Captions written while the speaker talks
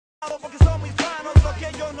Porque son mis manos, lo que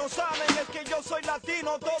ellos no saben es que yo soy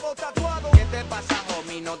latino, todo tatuado. ¿Qué te pasa,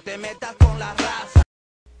 homie? No te metas con la raza.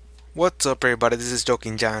 What's up, everybody? This is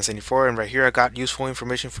Joking John 74, and right here I got useful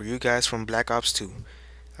information for you guys from Black Ops 2.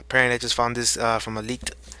 Apparently, I just found this from a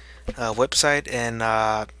leaked website, and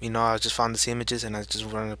I just found these images, and I just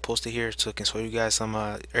wanted to post it here so I can show you guys some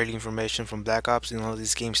early information from Black Ops.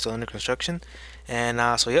 This game's still under construction,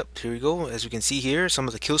 and so yep, here we go. As you can see here, some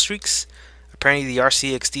of the kill streaks. Apparently, the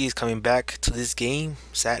RCXD is coming back to this game,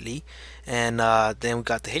 sadly, and then we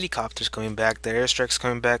got the helicopters coming back, the airstrikes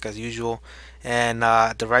coming back as usual, and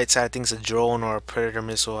the right side I think is a drone or a predator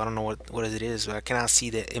missile. I don't know what it is, but I cannot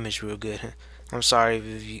see the image real good. I'm sorry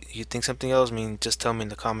if you think something else. I mean, just tell me in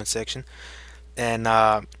the comment section. And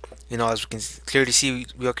as we can clearly see,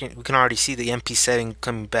 we can already see the MP7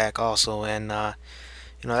 coming back also, and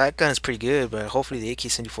that gun is pretty good. But hopefully the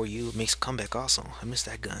AK-74U makes a comeback also. I miss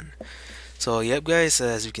that gun. So yep, guys,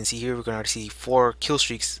 as you can see here, we're gonna see 4 kill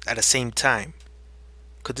streaks at the same time.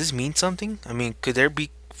 Could this mean something? I mean, could there be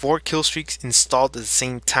 4 kill streaks installed at the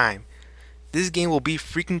same time? This game will be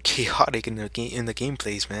freaking chaotic in the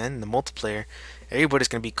gameplays, man. In the multiplayer, everybody's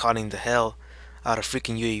gonna be calling the hell out of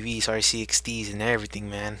freaking UAVs, RCXDs, and everything,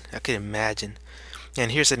 man. I could imagine.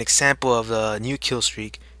 And here's an example of the new kill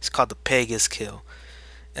streak. It's called the Pegasus kill.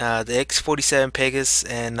 The X-47 Pegasus,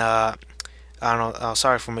 and I don't know.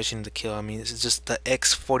 Sorry for mentioning the kill. I mean, this is just the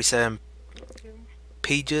X-47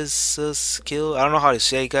 Pegasus kill. I don't know how to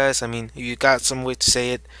say it, guys. I mean, if you got some way to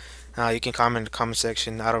say it, you can comment in the comment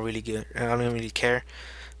section. I don't really care.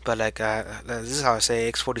 But like, this is how I say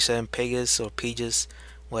X-47 Pegasus or Pegasus,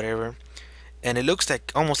 whatever. And it looks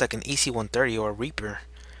like almost like an EC-130 or a Reaper.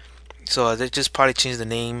 So they just probably changed the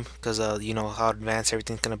name because you know how advanced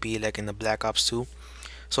everything's gonna be like in the Black Ops 2.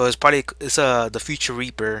 So it's the future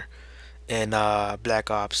Reaper and Black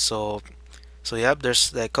Ops. So yep,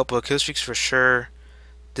 there's like a couple of kill streaks for sure.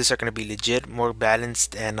 These are gonna be legit, more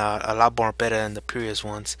balanced, and a lot more better than the previous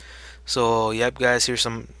ones. So yep, guys, here's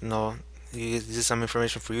some this is some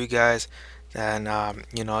information for you guys, and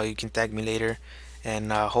you can tag me later,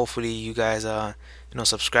 and hopefully you guys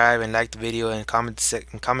subscribe and like the video and comment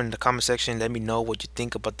in the comment section. Let me know what you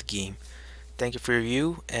think about the game. Thank you for your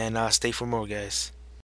review, and stay for more, guys.